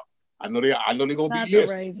love y'all. I know they're gonna be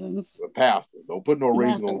listening. But Pastor, don't put no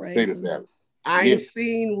raisins on potato salad. I ain't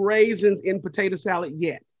seen raisins in potato salad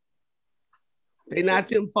yet. They not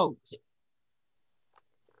them folks.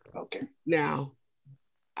 Okay. Now,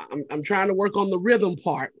 I'm trying to work on the rhythm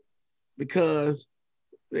part, because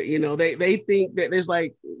you know they think that there's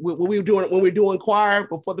like when we were doing choir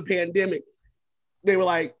before the pandemic, they were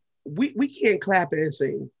like, we can't clap and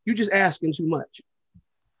sing. You just asking too much.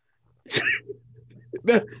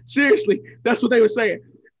 Seriously, that's what they were saying.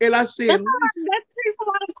 And I said, that takes a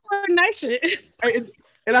lot of coordination.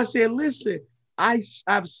 And I said, listen,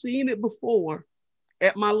 I've seen it before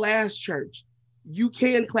at my last church. You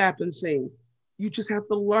can clap and sing. You just have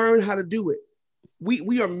to learn how to do it.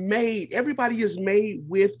 We are made, everybody is made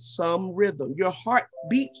with some rhythm. Your heart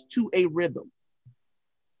beats to a rhythm.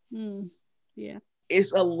 Yeah.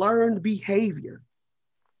 It's a learned behavior.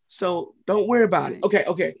 So don't worry about it.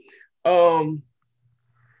 Okay.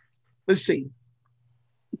 Let's see.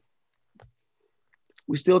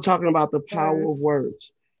 We're still talking about the power of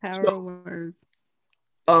words. Power of words.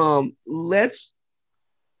 Let's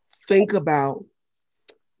think about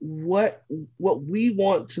what we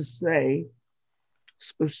want to say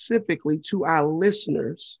specifically to our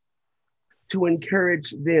listeners to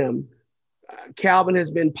encourage them. Calvin has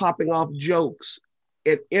been popping off jokes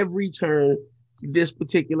at every turn this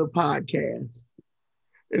particular podcast.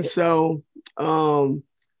 And so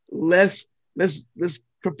let's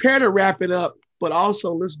prepare to wrap it up, but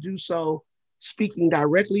also let's do so speaking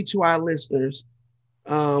directly to our listeners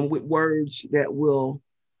with words that will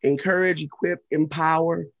encourage, equip,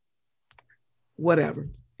 empower, whatever,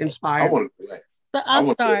 inspire. I want to go last. But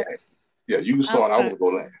I'll start. Yeah, you can start. I want to go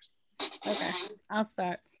last. Okay, I'll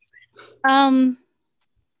start.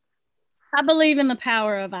 I believe in the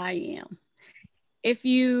power of I am. If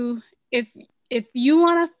you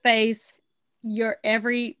want to face your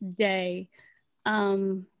everyday,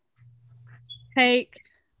 take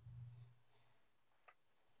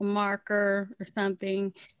a marker or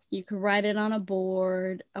something. You can write it on a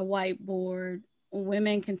board, a whiteboard.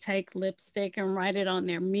 Women can take lipstick and write it on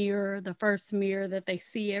their mirror, the first mirror that they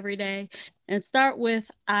see every day, and start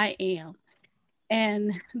with I am.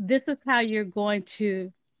 And this is how you're going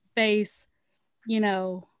to face, any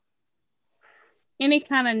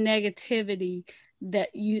kind of negativity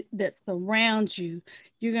that surrounds you.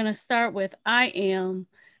 You're going to start with I am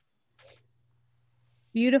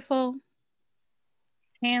beautiful,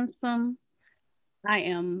 handsome, I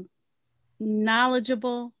am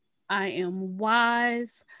knowledgeable, I am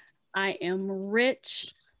wise, I am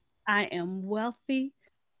rich, I am wealthy,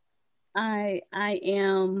 I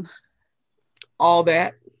am all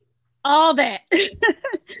that all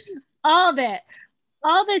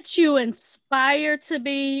that you inspire to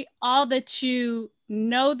be, all that you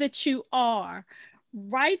know that you are.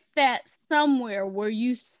 Write that somewhere where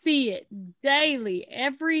you see it daily.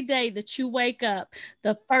 Every day that you wake up,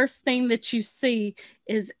 the first thing that you see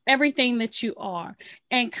is everything that you are.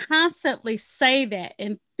 And constantly say that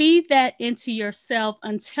and feed that into yourself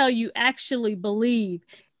until you actually believe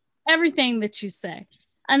everything that you say.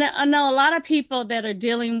 I know a lot of people that are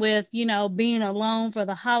dealing with, being alone for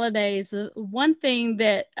the holidays. One thing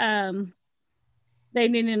that they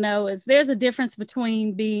need to know is there's a difference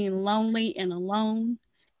between being lonely and alone.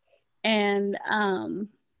 And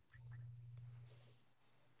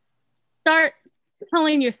start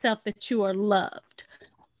telling yourself that you are loved.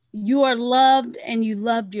 You are loved, and you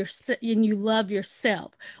love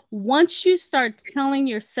yourself. Once you start telling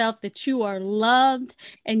yourself that you are loved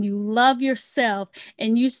and you love yourself,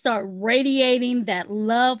 and you start radiating that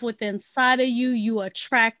love within inside of you, you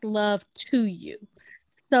attract love to you.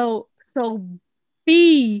 So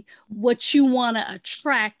be what you want to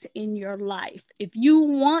attract in your life. If you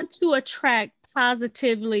want to attract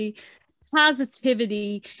positively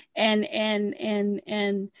positivity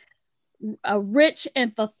and a rich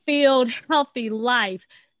and fulfilled, healthy life.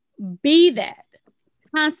 Be that.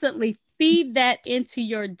 Constantly feed that into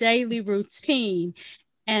your daily routine,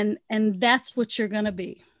 and that's what you're going to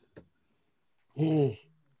be.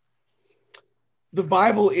 The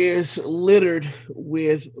Bible is littered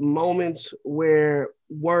with moments where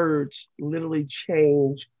words literally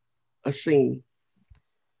change a scene.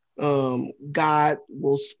 God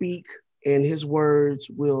will speak, and his words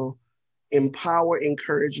will empower,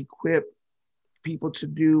 encourage, equip people to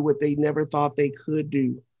do what they never thought they could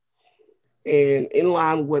do. And in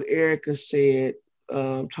line with what Erica said,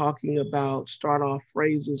 talking about start off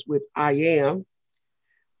phrases with I am,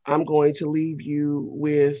 I'm going to leave you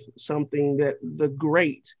with something that the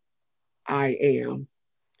great I am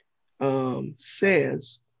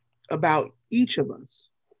says about each of us.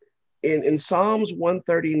 In Psalms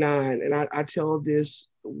 139, and I tell this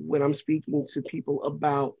when I'm speaking to people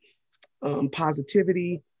about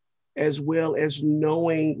positivity, as well as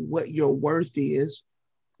knowing what your worth is.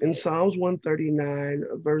 In Psalms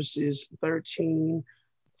 139, verses 13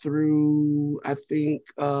 through, I think,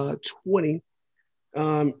 20,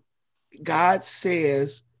 God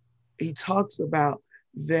says, he talks about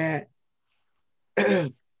that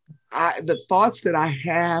the thoughts that I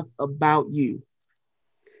have about you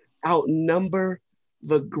outnumber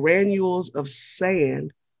the granules of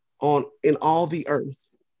sand in all the earth.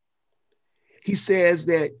 He says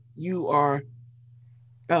that you are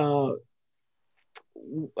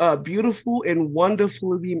beautiful and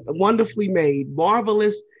wonderfully made.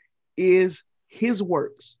 Marvelous is his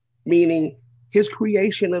works, meaning his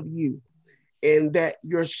creation of you, and that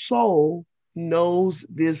your soul knows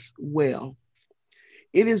this well.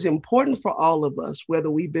 It is important for all of us,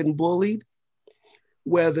 whether we've been bullied,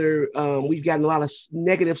 whether we've gotten a lot of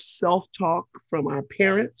negative self-talk from our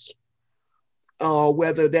parents,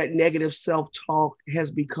 whether that negative self-talk has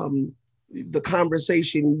become the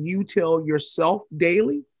conversation you tell yourself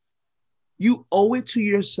daily. You owe it to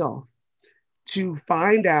yourself to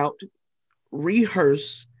find out,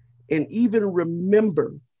 rehearse, and even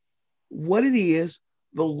remember what it is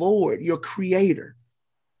the Lord, your creator.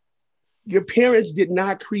 Your parents did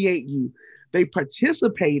not create you. They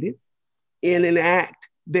participated in an act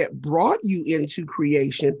that brought you into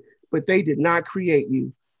creation, but they did not create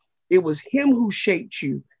you. It was him who shaped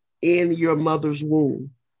you in your mother's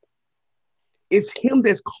womb. It's him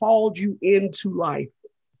that's called you into life.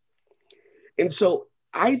 And so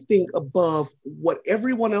I think above what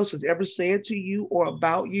everyone else has ever said to you or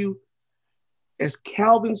about you, as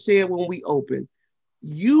Calvin said when we opened,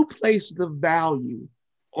 you place the value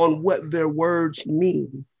on what their words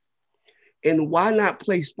mean. And why not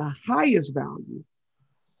place the highest value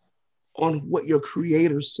on what your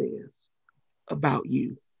creator says about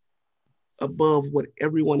you above what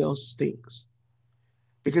everyone else thinks?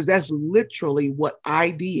 Because that's literally what I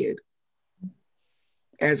did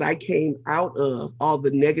as I came out of all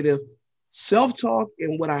the negative self-talk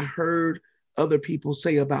and what I heard other people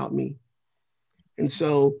say about me. And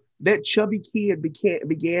so that chubby kid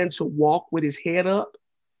began to walk with his head up.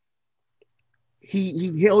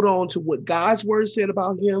 He held on to what God's word said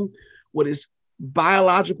about him, what his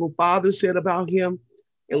biological father said about him.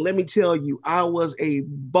 And let me tell you, I was a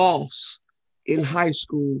boss in high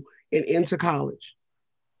school and into college.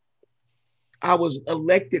 I was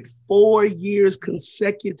elected 4 years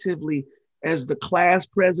consecutively as the class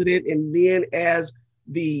president and then as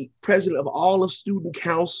the president of all of student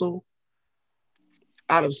council.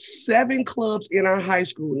 Out of 7 clubs in our high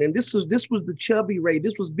school, and this was the chubby Ray,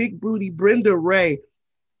 this was Big Booty Brenda Ray,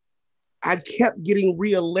 I kept getting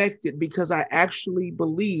reelected because I actually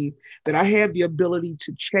believed that I had the ability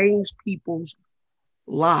to change people's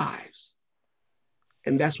lives.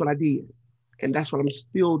 And that's what I did. And that's what I'm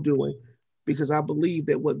still doing, because I believe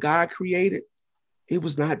that what God created, it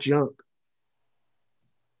was not junk.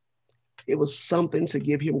 It was something to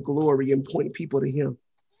give him glory and point people to him.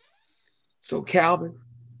 So Calvin,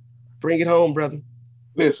 bring it home, brother.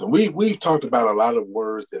 Listen, we've talked about a lot of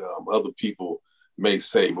words that other people may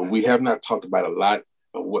say, but we have not talked about a lot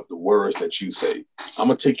of what the words that you say. I'm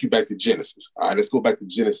going to take you back to Genesis. All right, let's go back to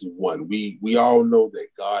Genesis 1. We all know that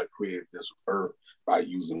God created this earth by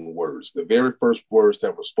using words. The very first words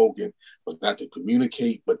that were spoken was not to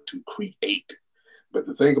communicate, but to create. But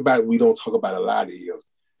the thing about it we don't talk about a lot is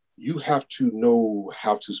you have to know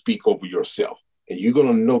how to speak over yourself. And you're going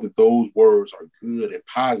to know that those words are good and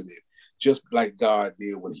positive, just like God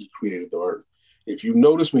did when he created the earth. If you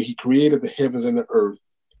notice, when he created the heavens and the earth,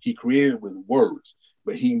 he created it with words,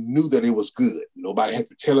 but he knew that it was good. Nobody had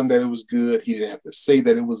to tell him that it was good. He didn't have to say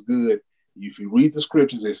that it was good. If you read the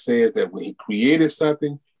scriptures, it says that when he created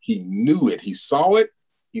something, he knew it. He saw it,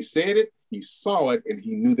 he said it, he saw it, and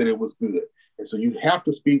he knew that it was good. And so you have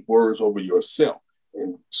to speak words over yourself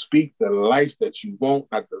and speak the life that you want,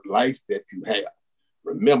 not the life that you have.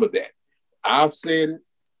 Remember that. I've said it.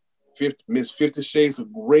 Miss 50 Shades of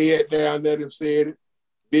Red down there have said it.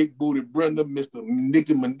 Big Booty Brenda, Mr.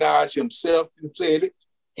 Nicki Minaj himself said it.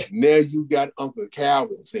 Now you got Uncle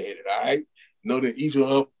Calvin saying it, all right? Know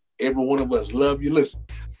that every one of us love you. Listen,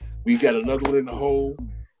 we got another one in the hole.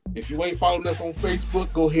 If you ain't following us on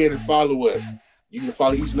Facebook, go ahead and follow us. You can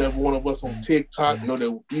follow each and every one of us on TikTok. Know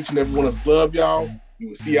that each and every one of us love y'all. You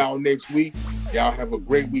will see y'all next week. Y'all have a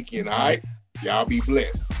great weekend, all right? Y'all be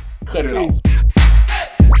blessed. Cut it off.